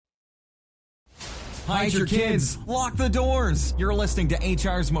hide your kids, lock the doors. You're listening to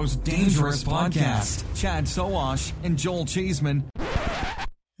HR's most dangerous podcast. Chad Sowash and Joel Cheeseman.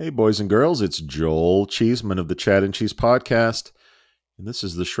 Hey, boys and girls, it's Joel Cheeseman of the Chad and Cheese podcast, and this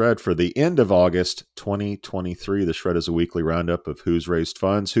is the Shred for the end of August 2023. The Shred is a weekly roundup of who's raised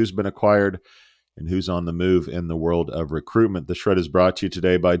funds, who's been acquired, and who's on the move in the world of recruitment. The Shred is brought to you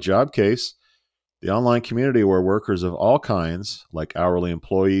today by Jobcase, the online community where workers of all kinds, like hourly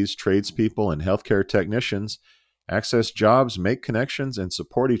employees, tradespeople, and healthcare technicians, access jobs, make connections, and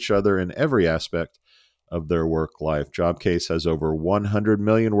support each other in every aspect of their work life. Jobcase has over 100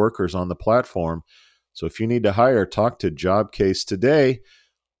 million workers on the platform. So if you need to hire, talk to Jobcase today.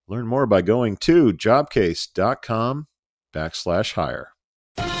 Learn more by going to jobcase.com/hire.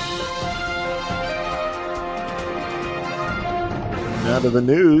 Now to the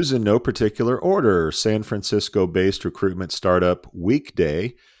news in no particular order. San Francisco-based recruitment startup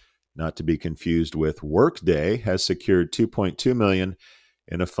Weekday, not to be confused with Workday, has secured $2.2 million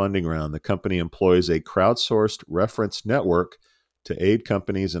in a funding round. The company employs a crowdsourced reference network to aid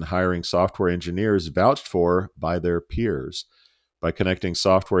companies in hiring software engineers vouched for by their peers. By connecting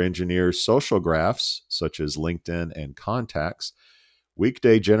software engineers' social graphs, such as LinkedIn and contacts,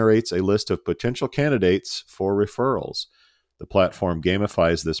 Weekday generates a list of potential candidates for referrals. The platform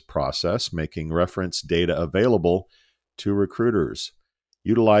gamifies this process, making reference data available to recruiters.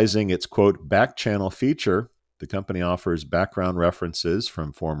 Utilizing its, quote, back channel feature, the company offers background references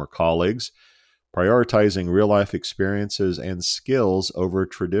from former colleagues, prioritizing real-life experiences and skills over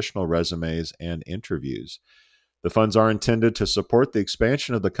traditional resumes and interviews. The funds are intended to support the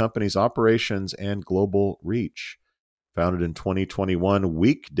expansion of the company's operations and global reach. Founded in 2021,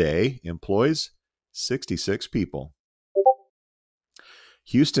 Weekday employs 66 people.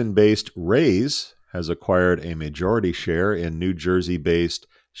 Houston-based Raise has acquired a majority share in New Jersey-based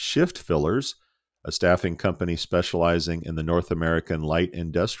Shift Fillers, a staffing company specializing in the North American light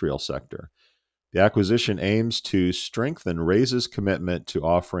industrial sector. The acquisition aims to strengthen Raise's commitment to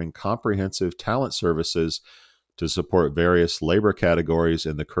offering comprehensive talent services to support various labor categories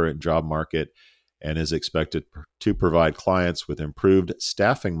in the current job market and is expected to provide clients with improved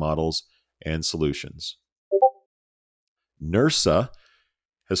staffing models and solutions. Nursa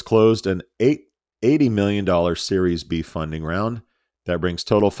has closed an $80 million Series B funding round. That brings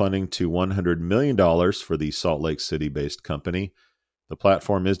total funding to $100 million for the Salt Lake City-based company. The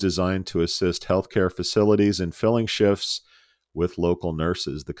platform is designed to assist healthcare facilities in filling shifts with local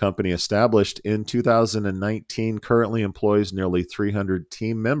nurses. The company, established in 2019, currently employs nearly 300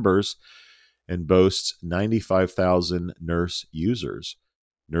 team members and boasts 95,000 nurse users.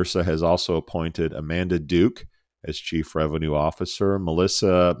 Nursa has also appointed Amanda Duke as Chief Revenue Officer,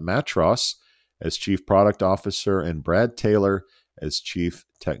 Melissa Matros as Chief Product Officer, and Brad Taylor as Chief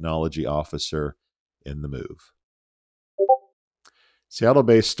Technology Officer in the move.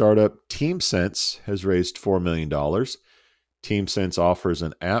 Seattle-based startup Teamsense has raised $4 million. Teamsense offers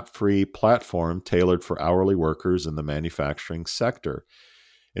an app-free platform tailored for hourly workers in the manufacturing sector,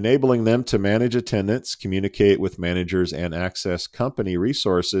 enabling them to manage attendance, communicate with managers, and access company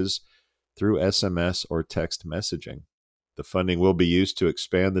resources through SMS or text messaging. The funding will be used to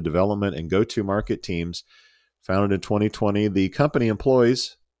expand the development and go-to-market teams. Founded in 2020, the company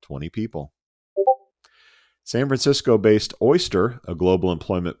employs 20 people. San Francisco-based Oyster, a global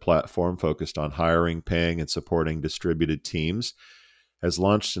employment platform focused on hiring, paying, and supporting distributed teams, has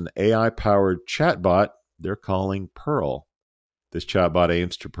launched an AI-powered chatbot they're calling Pearl. This chatbot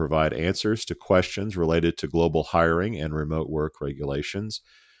aims to provide answers to questions related to global hiring and remote work regulations.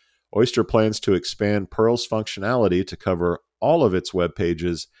 Oyster plans to expand Pearl's functionality to cover all of its web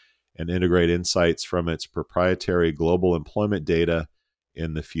pages and integrate insights from its proprietary global employment data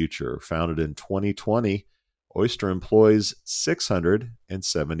in the future. Founded in 2020, Oyster employs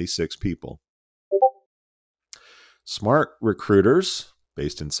 676 people. Smartrecruiters,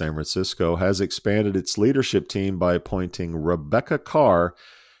 based in San Francisco, has expanded its leadership team by appointing Rebecca Carr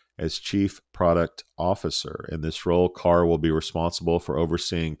as Chief Product Officer. In this role, Carr will be responsible for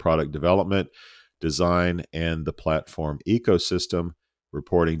overseeing product development, design, and the platform ecosystem,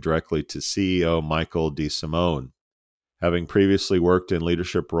 reporting directly to CEO Michael DeSimone. Having previously worked in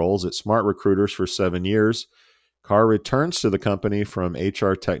leadership roles at Smartrecruiters for 7 years, Carr returns to the company from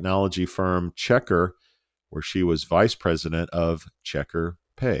HR technology firm Checker, where she was vice president of Checker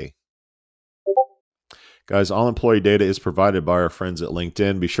Pay. Guys, all employee data is provided by our friends at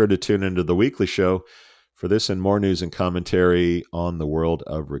LinkedIn. Be sure to tune into the weekly show for this and more news and commentary on the world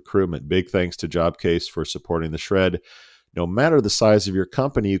of recruitment. Big thanks to Jobcase for supporting the Shred. No matter the size of your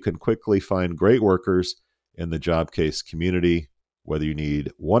company, you can quickly find great workers in the Jobcase community. Whether you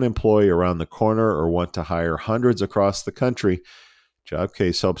need one employee around the corner or want to hire hundreds across the country,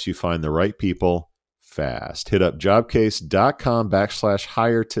 Jobcase helps you find the right people fast. Hit up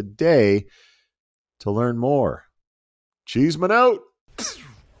jobcase.com/hire today to learn more. Cheeseman out.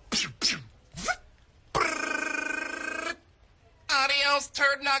 Adios,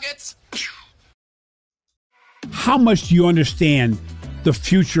 turd nuggets. How much do you understand the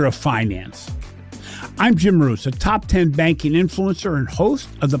future of finance? I'm Jim Roos, a top 10 banking influencer and host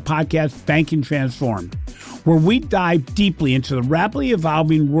of the podcast Banking Transformed, where we dive deeply into the rapidly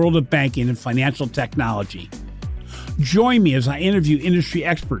evolving world of banking and financial technology. Join me as I interview industry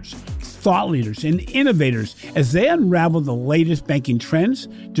experts, thought leaders, and innovators as they unravel the latest banking trends,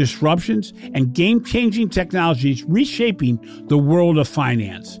 disruptions, and game-changing technologies reshaping the world of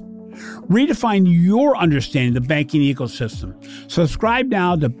finance. Redefine your understanding of the banking ecosystem. Subscribe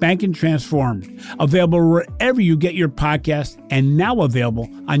now to Banking Transformed, available wherever you get your podcast and now available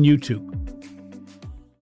on YouTube.